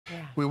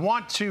Yeah. We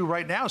want to,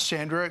 right now,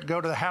 Sandra, go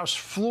to the House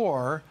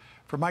floor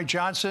for Mike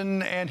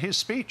Johnson and his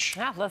speech.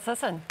 Yeah, let's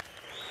listen.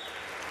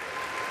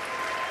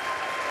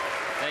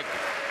 Thank you.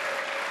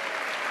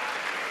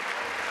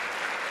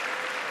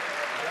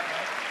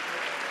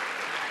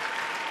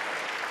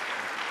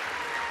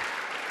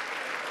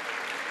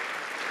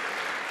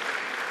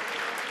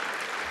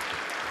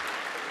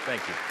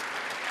 Thank you.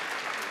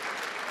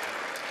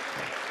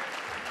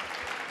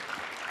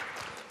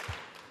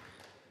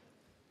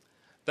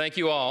 Thank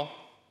you all.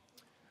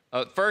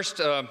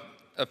 First, a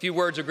few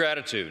words of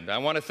gratitude. I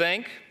want to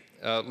thank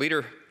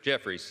Leader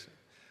Jeffries.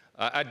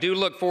 I do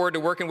look forward to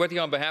working with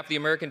you on behalf of the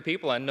American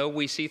people. I know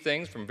we see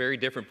things from very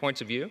different points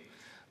of view,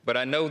 but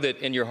I know that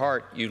in your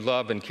heart you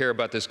love and care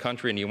about this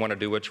country and you want to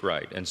do what's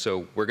right. And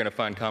so we're going to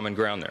find common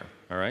ground there,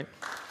 all right?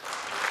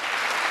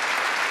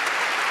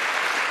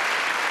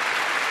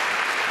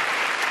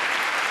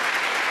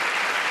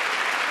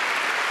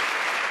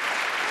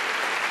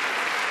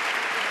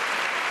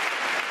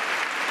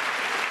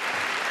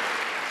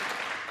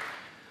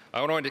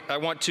 I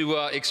want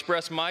to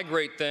express my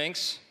great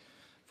thanks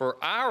for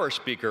our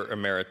Speaker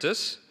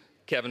Emeritus,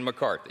 Kevin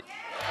McCarthy.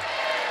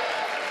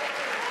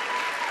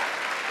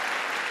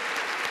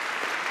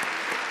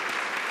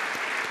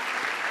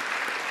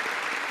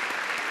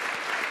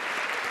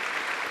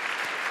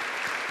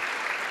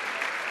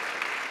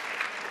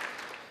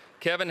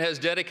 Kevin has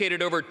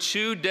dedicated over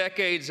 2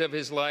 decades of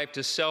his life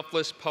to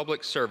selfless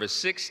public service,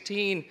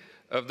 16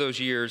 of those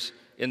years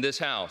in this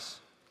House.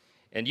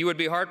 And you would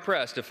be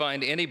hard-pressed to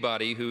find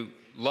anybody who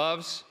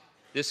loves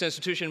this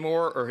institution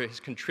more or has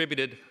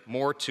contributed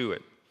more to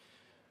it.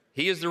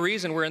 He is the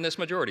reason we're in this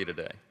majority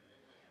today.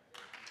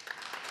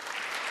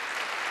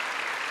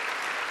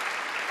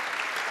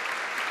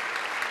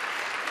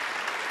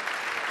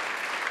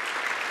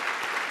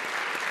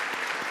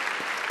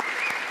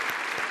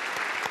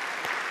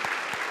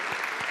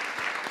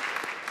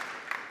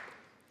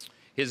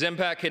 His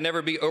impact can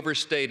never be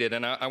overstated,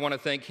 and I want to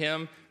thank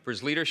him for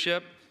his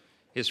leadership,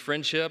 his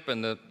friendship,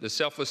 and the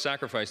selfless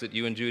sacrifice that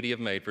you and Judy have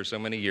made for so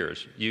many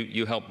years.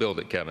 You helped build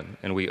it, Kevin,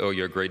 and we owe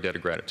you a great debt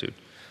of gratitude.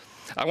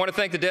 I want to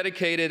thank the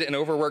dedicated and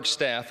overworked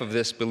staff of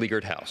this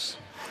beleaguered House.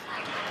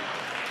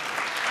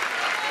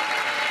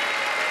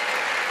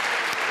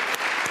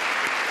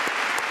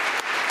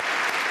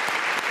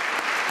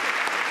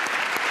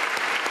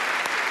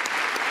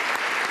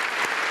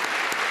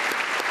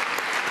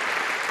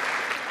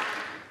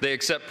 They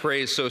accept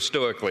praise so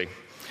stoically.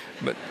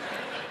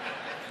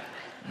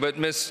 But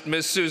Miss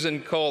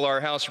Susan Cole, our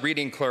House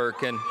reading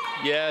clerk, and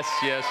yes.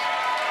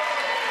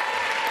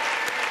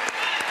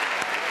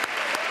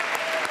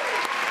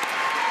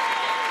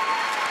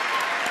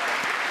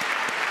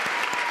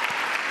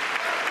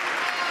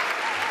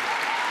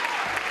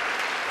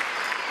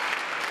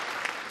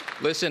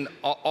 Listen,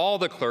 all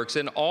the clerks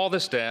and all the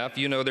staff,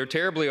 you know, they're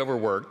terribly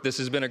overworked. This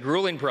has been a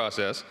grueling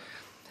process,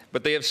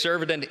 but they have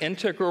served an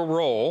integral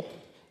role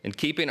in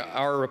keeping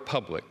our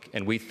republic,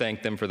 and we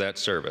thank them for that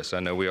service. I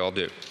know we all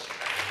do.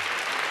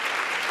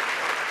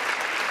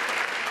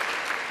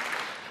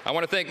 I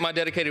want to thank my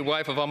dedicated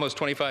wife of almost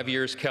 25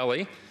 years,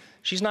 Kelly.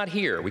 She's not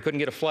here. We couldn't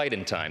get a flight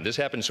in time. This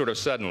happened sort of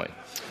suddenly.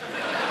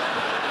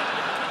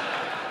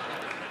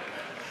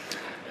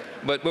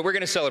 But we're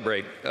going to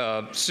celebrate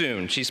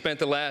soon. She spent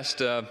the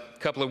last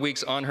couple of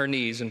weeks on her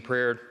knees in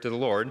prayer to the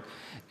Lord,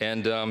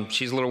 and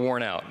she's a little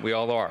worn out. We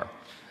all are.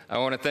 I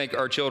want to thank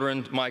our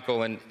children,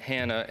 Michael and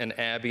Hannah and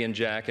Abby and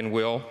Jack and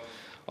Will.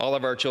 All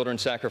of our children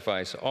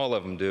sacrifice. All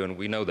of them do, and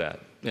we know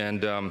that.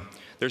 And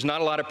there's not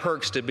a lot of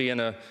perks to being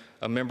a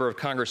member of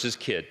Congress's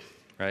kid,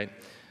 right?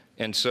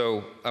 And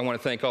so I want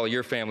to thank all of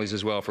your families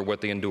as well for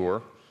what they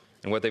endure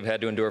and what they've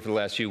had to endure for the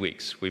last few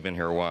weeks. We've been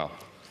here a while.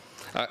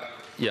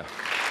 Yeah.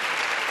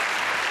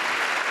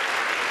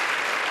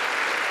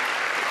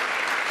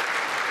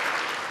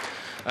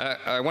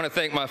 I want to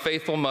thank my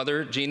faithful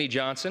mother, Jeannie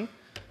Johnson,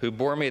 who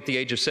bore me at the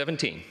age of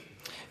 17.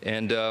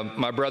 And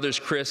my brothers,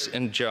 Chris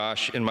and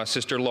Josh, and my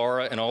sister,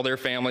 Laura, and all their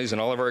families, and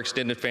all of our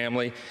extended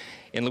family.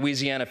 In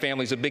Louisiana,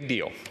 family's a big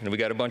deal, and we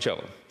got a bunch of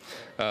them.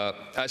 I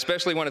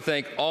especially want to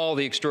thank all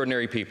the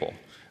extraordinary people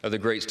of the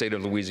great state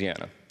of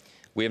Louisiana.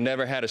 We have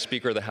never had a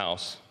Speaker of the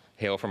House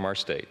hail from our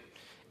state,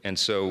 and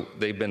so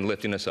they've been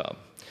lifting us up.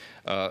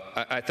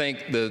 I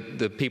thank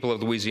the people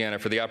of Louisiana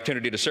for the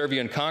opportunity to serve you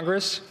in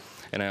Congress,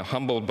 and I'm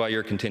humbled by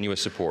your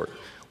continuous support.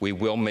 We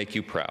will make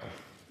you proud.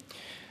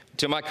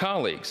 To my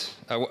colleagues,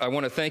 I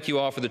want to thank you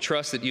all for the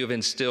trust that you have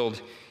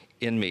instilled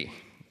in me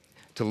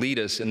to lead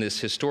us in this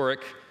historic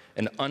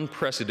and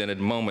unprecedented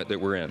moment that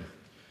we're in.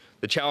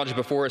 The challenge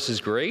before us is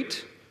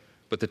great,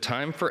 but the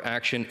time for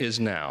action is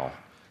now,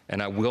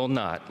 and I will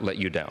not let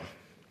you down.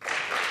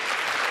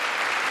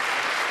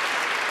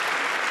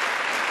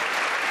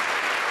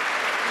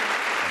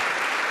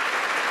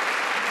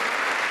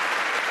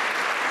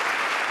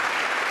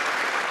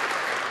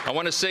 I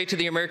want to say to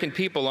the American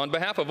people, on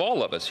behalf of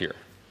all of us here,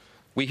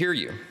 we hear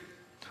you.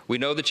 We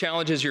know the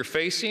challenges you're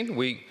facing.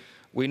 We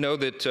know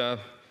that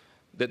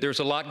there's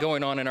a lot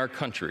going on in our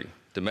country.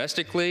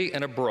 domestically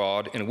and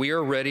abroad, and we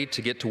are ready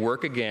to get to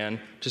work again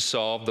to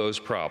solve those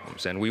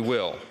problems, and we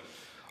will.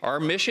 Our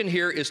mission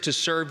here is to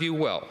serve you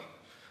well,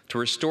 to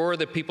restore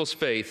the people's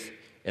faith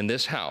in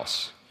this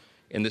house,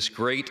 in this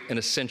great and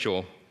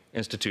essential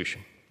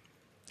institution.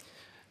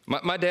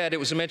 My dad, it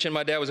was mentioned,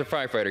 my dad was a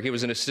firefighter. He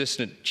was an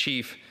assistant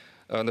chief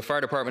in the fire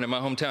department in my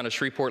hometown of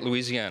Shreveport,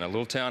 Louisiana, a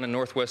little town in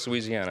northwest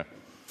Louisiana.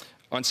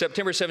 On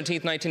September 17,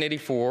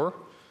 1984,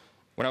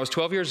 when I was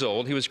 12 years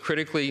old, he was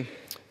critically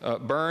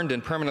burned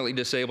and permanently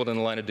disabled in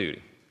the line of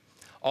duty.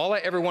 All I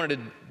ever wanted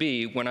to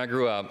be when I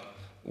grew up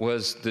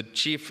was the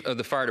chief of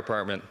the fire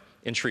department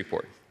in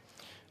Shreveport.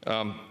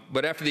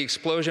 But after the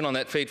explosion on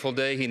that fateful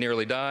day, he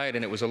nearly died,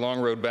 and it was a long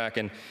road back,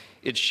 and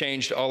it's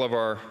changed all of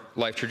our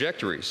life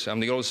trajectories. I'm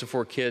the oldest of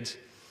 4 kids,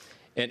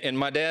 and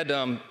my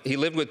dad, he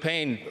lived with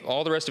pain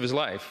all the rest of his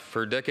life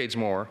for decades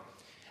more,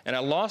 and I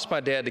lost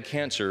my dad to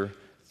cancer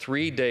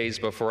 3 days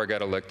before I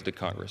got elected to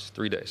Congress,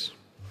 3 days.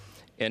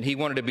 And he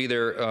wanted to be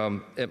there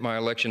at my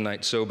election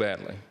night so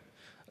badly.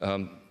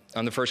 I'm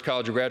the first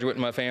college graduate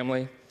in my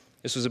family.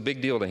 This was a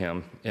big deal to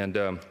him. And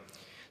so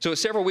it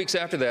was several weeks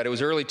after that. It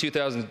was early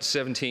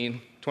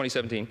 2017.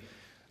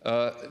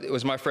 It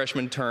was my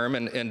freshman term,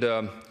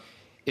 and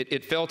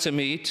it fell to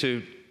me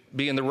to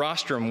be in the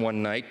rostrum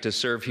one night to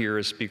serve here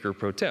as Speaker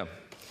Pro Tem.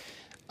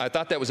 I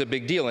thought that was a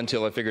big deal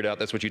until I figured out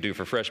that's what you do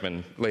for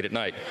freshmen late at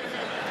night.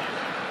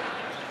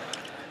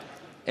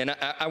 And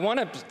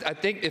I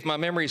think if my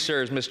memory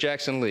serves, Miss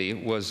Jackson Lee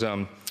was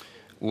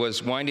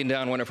winding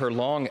down one of her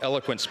long,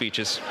 eloquent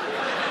speeches.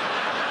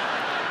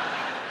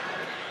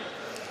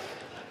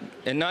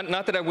 And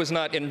not that I was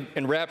not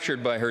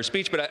enraptured by her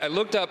speech, but I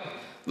looked up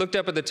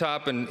at the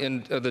top of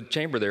the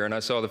chamber there, and I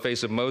saw the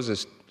face of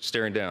Moses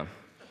staring down.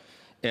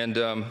 And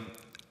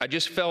I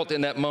just felt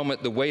in that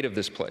moment the weight of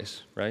this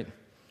place, right?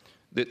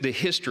 The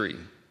history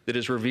that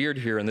is revered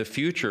here and the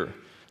future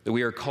that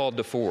we are called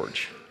to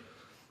forge.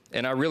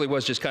 And I really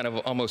was just kind of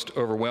almost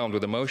overwhelmed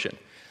with emotion.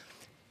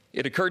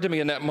 It occurred to me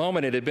in that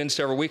moment, it had been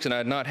several weeks, and I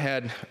had not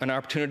had an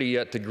opportunity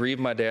yet to grieve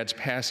my dad's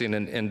passing,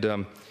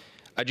 and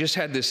I just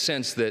had this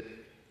sense that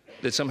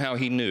somehow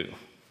he knew.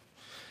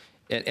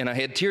 And I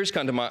had tears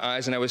come to my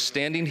eyes, and I was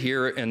standing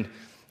here, and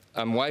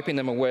I'm wiping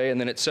them away, and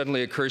then it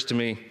suddenly occurs to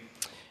me,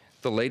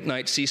 the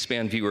late-night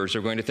C-SPAN viewers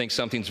are going to think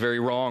something's very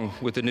wrong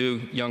with the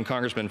new young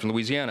congressman from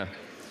Louisiana.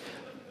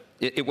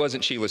 It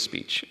wasn't Sheila's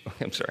speech.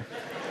 I'm sorry.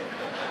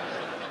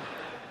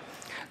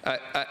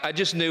 I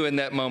just knew in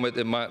that moment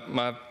that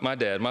my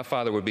dad, my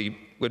father, would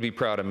be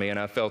proud of me, and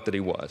I felt that he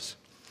was.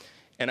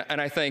 And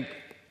I think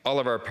all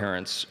of our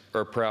parents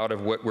are proud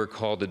of what we're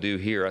called to do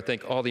here. I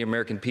think all the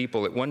American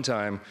people at one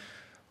time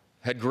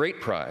had great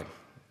pride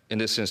in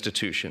this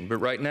institution, but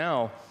right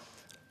now,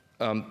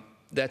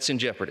 that's in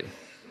jeopardy.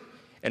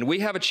 And we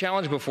have a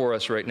challenge before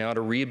us right now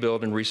to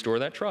rebuild and restore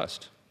that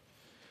trust.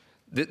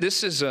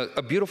 This is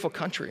a beautiful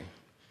country.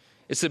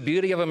 It's the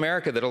beauty of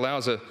America that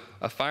allows a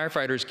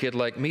firefighter's kid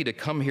like me to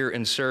come here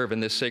and serve in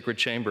this sacred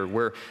chamber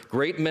where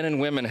great men and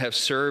women have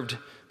served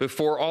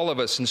before all of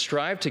us and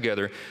strived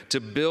together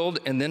to build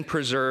and then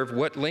preserve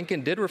what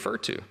Lincoln did refer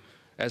to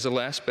as the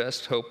last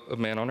best hope of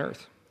man on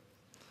earth.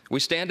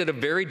 We stand at a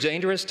very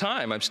dangerous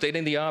time. I'm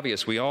stating the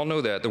obvious. We all know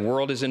that. The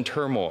world is in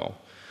turmoil.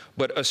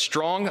 But a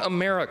strong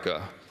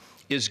America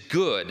is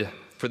good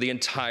for the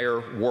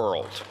entire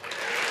world.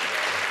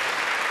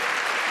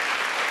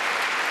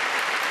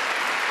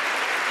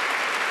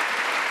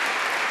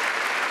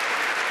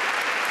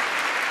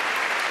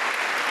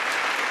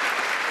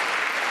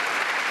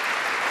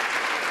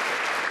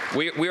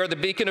 We are the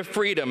beacon of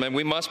freedom, and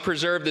we must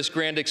preserve this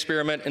grand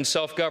experiment in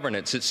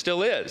self-governance. It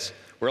still is.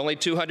 We're only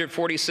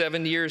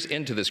 247 years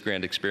into this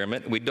grand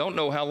experiment. We don't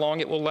know how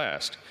long it will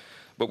last,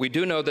 but we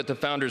do know that the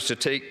founders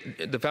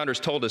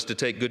told us to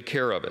take good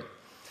care of it.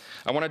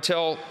 I want to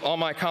tell all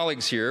my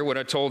colleagues here what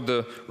I told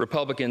the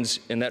Republicans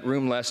in that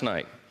room last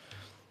night.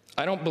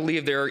 I don't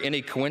believe there are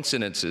any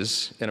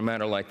coincidences in a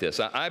matter like this.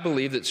 I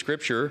believe that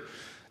Scripture,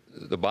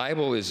 the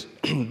Bible, is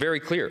very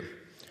clear.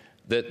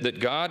 That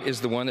God is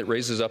the one that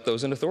raises up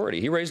those in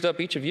authority. He raised up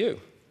each of you,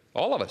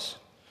 all of us.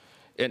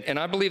 And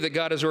I believe that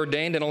God has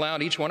ordained and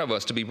allowed each one of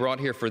us to be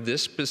brought here for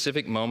this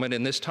specific moment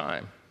in this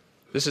time.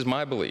 This is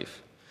my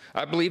belief.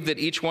 I believe that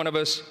each one of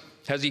us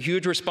has a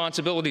huge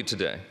responsibility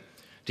today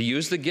to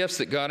use the gifts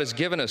that God has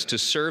given us to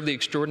serve the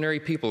extraordinary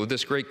people of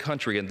this great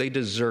country, and they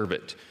deserve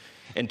it.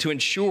 And to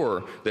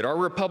ensure that our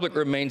republic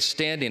remains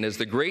standing as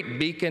the great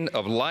beacon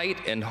of light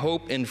and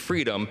hope and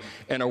freedom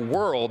in a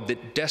world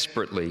that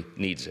desperately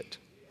needs it.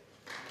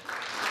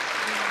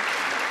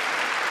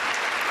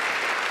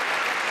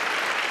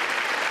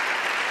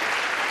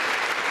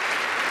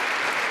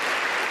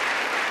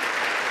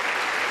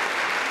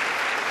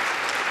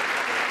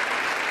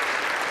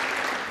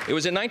 It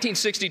was in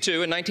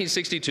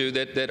 1962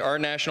 that our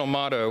national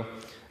motto,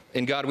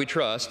 "In God We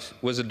Trust,"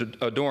 was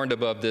adorned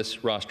above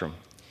this rostrum.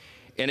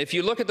 And if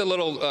you look at the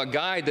little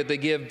guide that they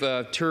give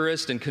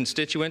tourists and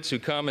constituents who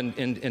come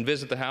and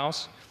visit the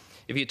house,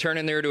 if you turn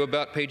in there to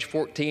about page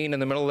 14 in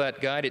the middle of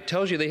that guide, it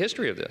tells you the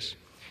history of this.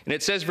 And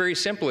it says very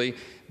simply,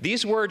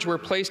 these words were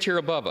placed here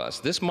above us.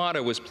 This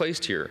motto was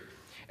placed here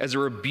as a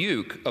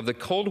rebuke of the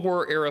Cold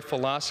War era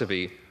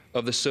philosophy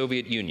of the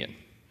Soviet Union.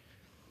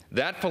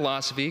 That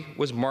philosophy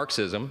was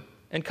Marxism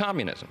and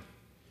communism,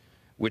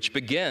 which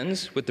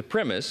begins with the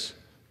premise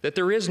that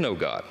there is no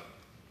God.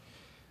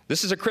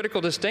 This is a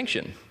critical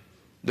distinction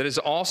that is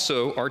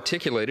also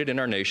articulated in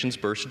our nation's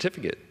birth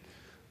certificate.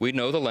 We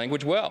know the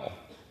language well,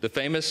 the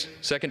famous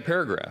second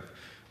paragraph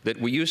that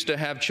we used to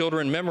have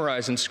children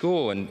memorize in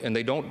school, and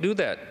they don't do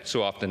that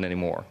so often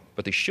anymore,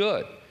 but they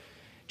should.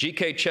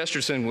 G.K.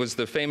 Chesterton was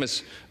the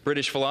famous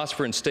British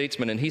philosopher and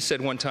statesman, and he said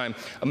one time,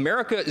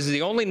 America is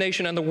the only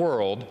nation in the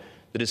world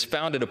that is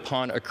founded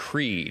upon a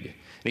creed.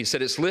 And he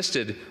said it's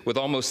listed with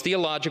almost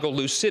theological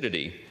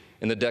lucidity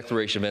in the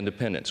Declaration of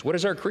Independence. What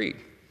is our creed?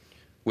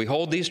 We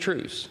hold these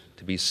truths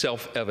to be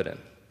self-evident,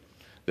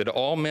 that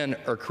all men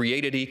are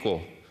created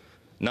equal,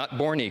 not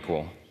born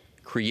equal,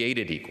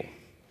 created equal.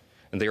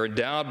 And they are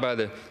endowed by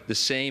the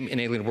same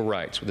inalienable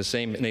rights, with the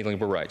same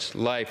inalienable rights,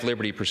 life,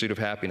 liberty, pursuit of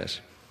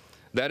happiness.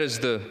 That is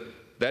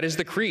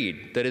the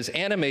creed that has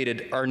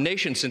animated our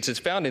nation since its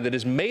founding, that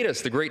has made us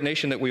the great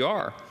nation that we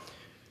are.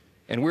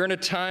 And we're in a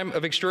time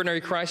of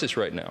extraordinary crisis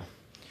right now.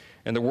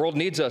 And the world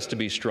needs us to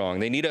be strong.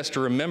 They need us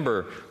to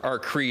remember our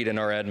creed and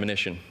our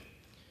admonition.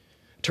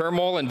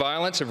 Turmoil and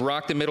violence have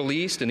rocked the Middle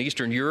East and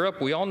Eastern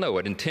Europe. We all know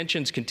it. And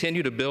tensions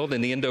continue to build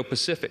in the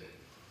Indo-Pacific.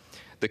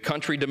 The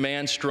country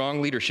demands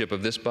strong leadership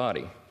of this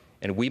body,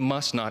 and we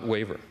must not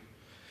waver.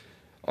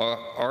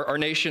 Our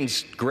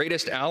nation's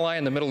greatest ally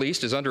in the Middle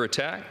East is under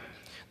attack.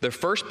 The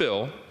first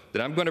bill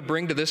that I'm going to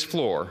bring to this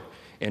floor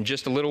in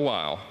just a little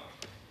while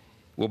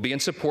will be in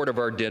support of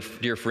our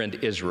dear friend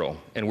Israel,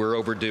 and we're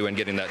overdue in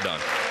getting that done.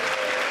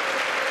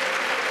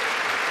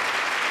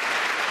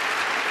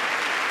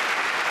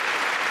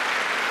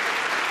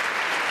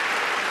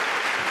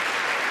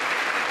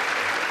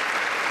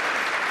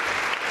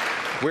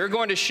 We're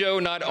going to show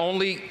not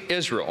only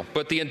Israel,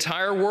 but the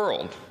entire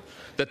world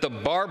that the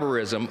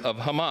barbarism of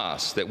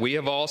Hamas that we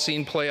have all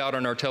seen play out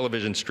on our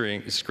television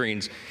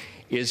screens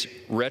is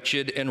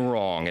wretched and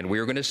wrong, and we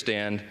are going to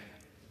stand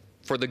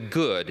for the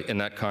good in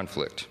that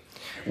conflict.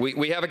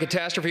 We have a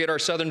catastrophe at our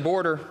southern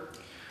border.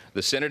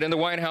 The Senate and the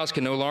White House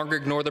can no longer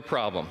ignore the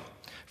problem.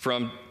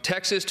 From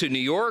Texas to New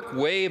York,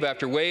 wave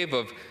after wave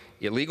of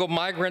illegal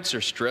migrants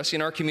are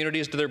stressing our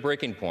communities to their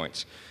breaking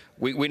points.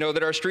 We know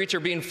that our streets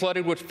are being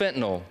flooded with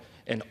fentanyl,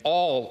 and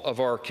all of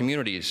our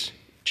communities,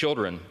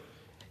 children,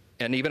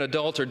 and even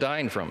adults are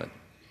dying from it.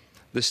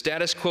 The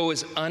status quo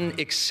is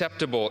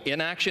unacceptable.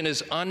 Inaction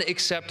is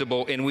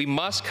unacceptable, and we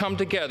must come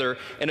together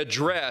and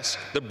address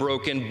the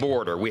broken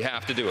border. We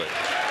have to do it.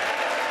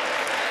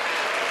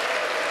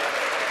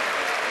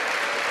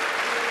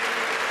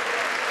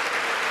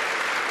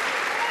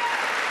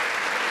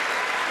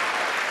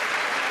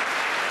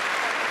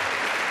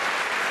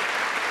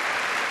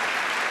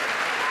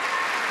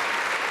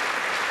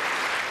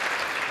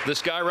 The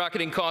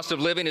skyrocketing cost of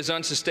living is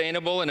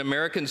unsustainable, and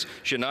Americans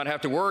should not have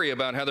to worry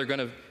about how they're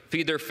going to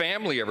feed their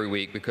family every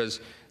week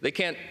because they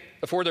can't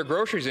afford their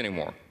groceries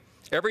anymore.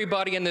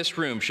 Everybody in this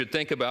room should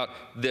think about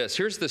this.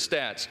 Here's the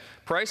stats.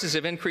 Prices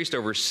have increased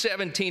over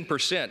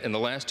 17% in the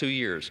last 2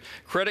 years.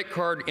 Credit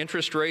card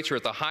interest rates are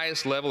at the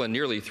highest level in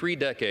nearly 3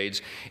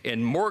 decades,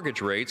 and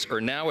mortgage rates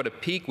are now at a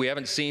peak we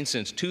haven't seen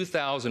since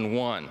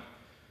 2001.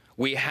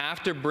 We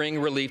have to bring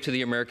relief to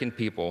the American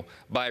people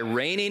by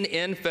reining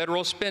in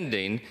federal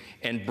spending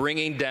and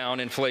bringing down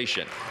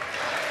inflation.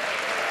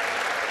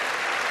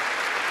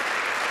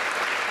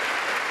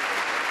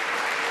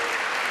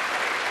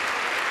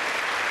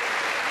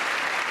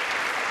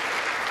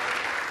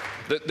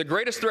 The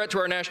greatest threat to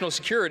our national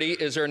security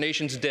is our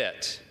nation's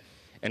debt.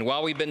 And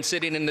while we've been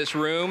sitting in this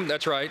room,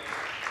 that's right,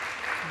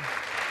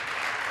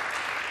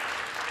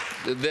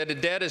 the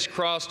debt has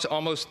crossed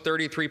almost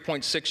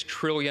 $33.6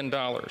 trillion.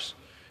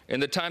 In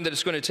the time that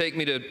it's going to take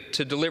me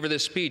to deliver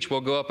this speech, we'll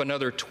go up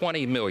another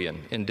 $20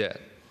 million in debt.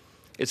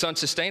 It's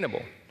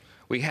unsustainable.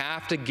 We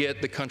have to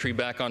get the country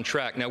back on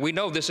track. Now, we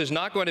know this is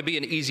not going to be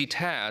an easy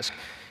task,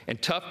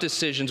 and tough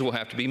decisions will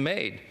have to be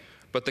made.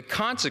 But the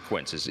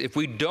consequences, if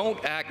we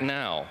don't act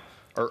now,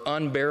 are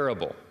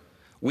unbearable.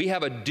 We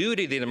have a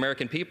duty to the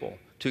American people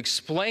to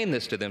explain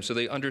this to them so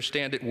they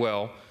understand it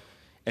well.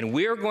 And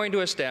we are going to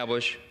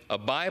establish a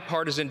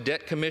bipartisan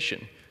debt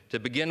commission to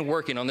begin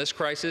working on this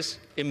crisis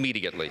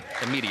immediately.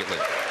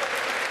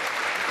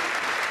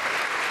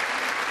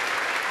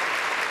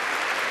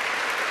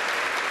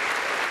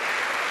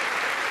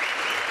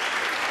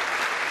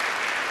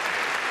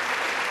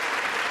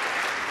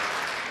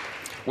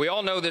 We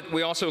all know that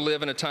we also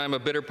live in a time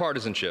of bitter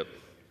partisanship.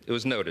 It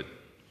was noted,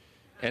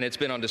 and it's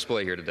been on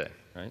display here today,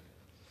 right?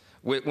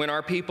 When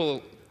our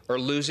people are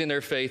losing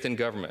their faith in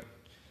government,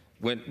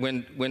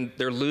 when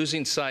they're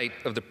losing sight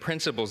of the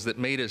principles that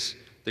made us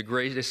the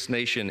greatest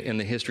nation in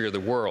the history of the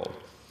world,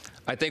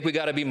 I think we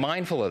got to be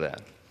mindful of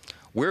that.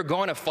 We're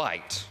going to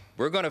fight.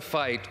 We're going to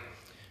fight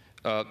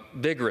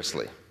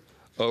vigorously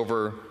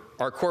over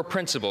our core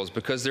principles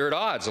because they're at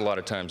odds a lot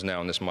of times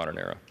now in this modern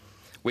era.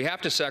 We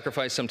have to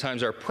sacrifice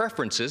sometimes our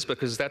preferences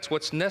because that's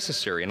what's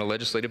necessary in a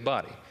legislative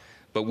body.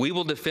 But we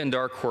will defend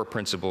our core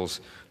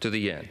principles to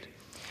the end.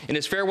 In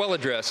his farewell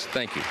address,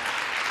 thank you.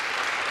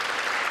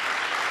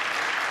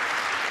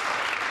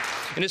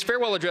 In his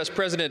farewell address,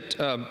 President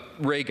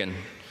Reagan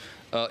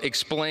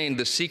explained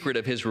the secret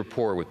of his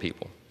rapport with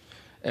people.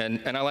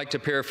 And I like to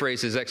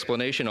paraphrase his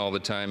explanation all the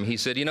time. He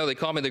said, you know, they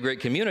call me the great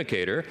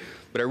communicator,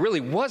 but I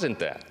really wasn't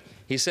that.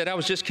 He said, I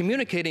was just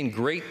communicating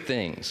great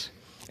things,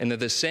 and they're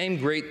the same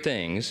great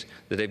things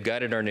that have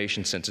guided our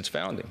nation since its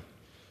founding.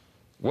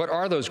 What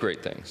are those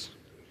great things?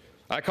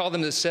 I call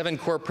them the 7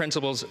 core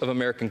principles of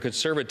American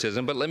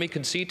conservatism, but let me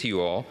concede to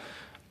you all,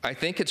 I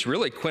think it's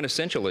really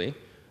quintessentially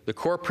the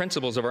core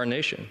principles of our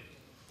nation.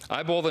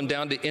 I boil them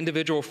down to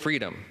individual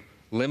freedom,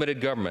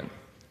 limited government,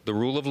 the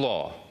rule of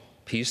law,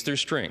 peace through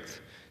strength,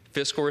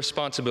 fiscal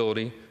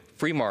responsibility,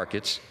 free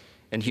markets,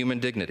 and human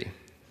dignity.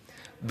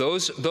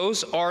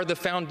 Those are the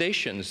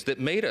foundations that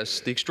made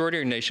us the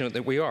extraordinary nation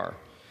that we are.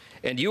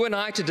 And you and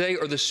I today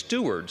are the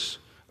stewards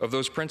of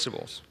those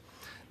principles.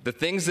 The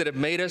things that have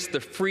made us the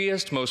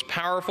freest, most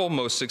powerful,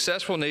 most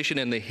successful nation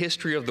in the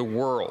history of the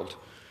world.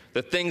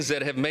 The things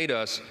that have made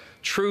us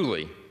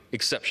truly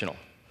exceptional.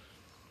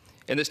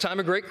 In this time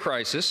of great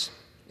crisis,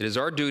 it is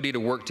our duty to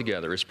work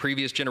together, as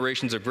previous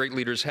generations of great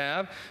leaders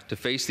have, to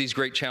face these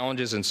great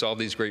challenges and solve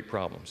these great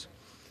problems.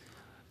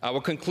 I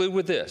will conclude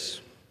with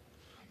this.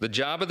 The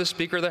job of the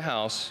Speaker of the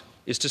House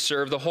is to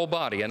serve the whole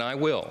body, and I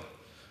will.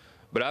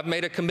 But I've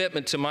made a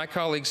commitment to my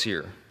colleagues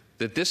here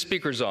that this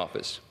Speaker's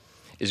office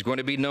is going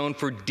to be known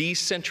for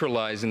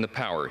decentralizing the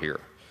power here.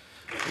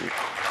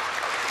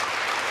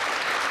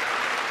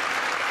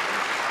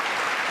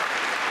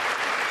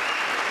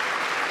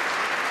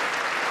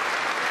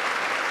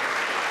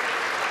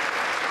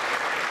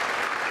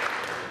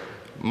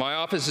 My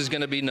office is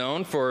going to be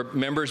known for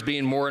members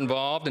being more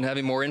involved and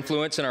having more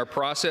influence in our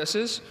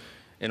processes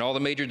and all the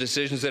major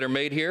decisions that are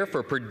made here,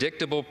 for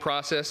predictable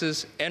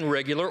processes and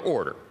regular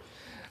order.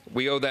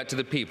 We owe that to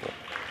the people.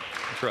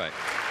 That's right.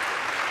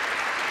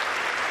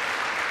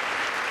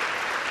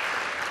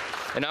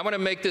 And I want to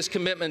make this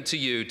commitment to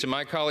you, to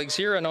my colleagues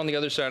here and on the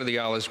other side of the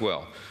aisle as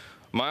well.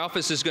 My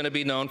office is going to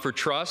be known for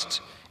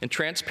trust and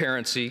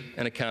transparency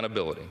and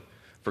accountability,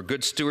 for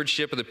good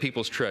stewardship of the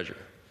people's treasure,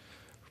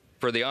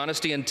 for the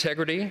honesty and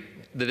integrity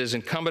that is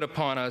incumbent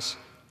upon us,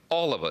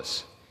 all of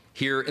us,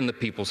 here in the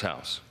People's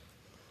House.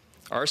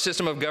 Our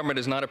system of government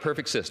is not a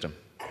perfect system.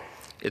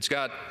 It's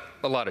got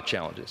a lot of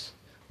challenges,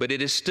 but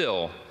it is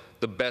still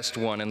the best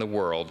one in the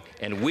world,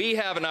 and we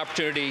have an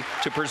opportunity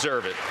to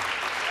preserve it.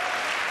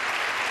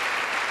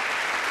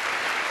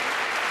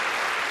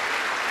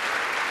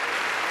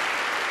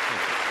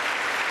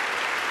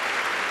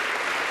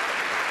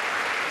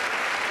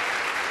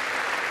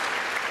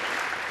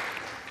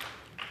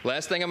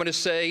 Last thing I'm going to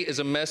say is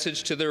a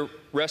message to the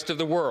rest of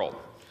the world.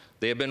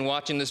 They have been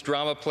watching this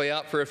drama play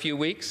out for a few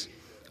weeks.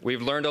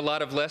 We've learned a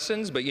lot of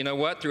lessons, but you know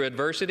what? Through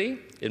adversity,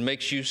 it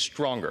makes you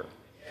stronger.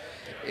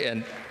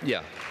 And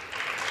yeah.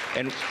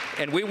 And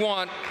we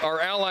want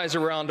our allies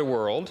around the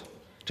world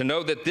to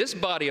know that this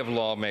body of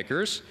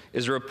lawmakers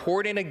is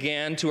reporting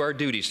again to our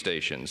duty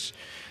stations.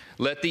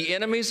 Let the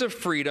enemies of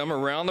freedom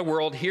around the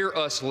world hear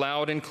us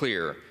loud and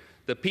clear.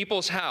 The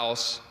People's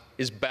House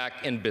is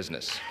back in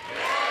business.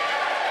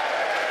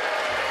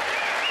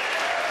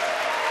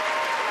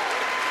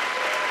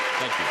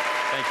 Thank you.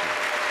 Thank you.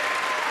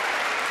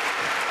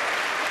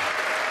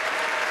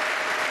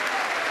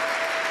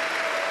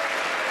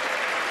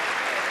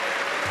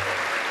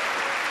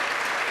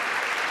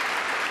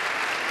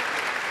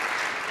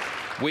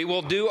 We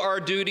will do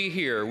our duty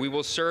here. We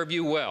will serve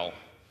you well.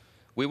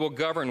 We will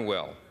govern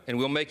well, and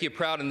we'll make you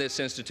proud in this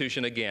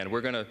institution again.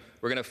 We're going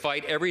to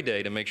fight every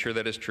day to make sure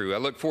that is true. I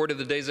look forward to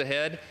the days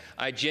ahead.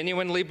 I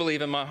genuinely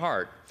believe in my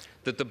heart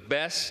that the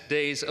best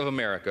days of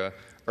America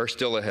are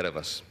still ahead of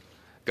us.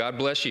 God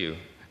bless you,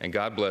 and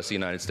God bless the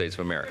United States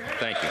of America.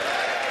 Thank you.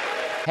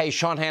 Hey,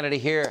 Sean Hannity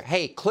here.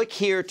 Hey, click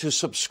here to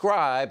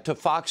subscribe to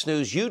Fox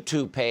News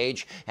YouTube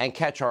page and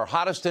catch our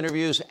hottest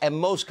interviews and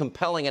most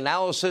compelling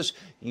analysis.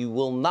 You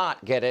will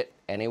not get it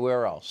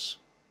anywhere else.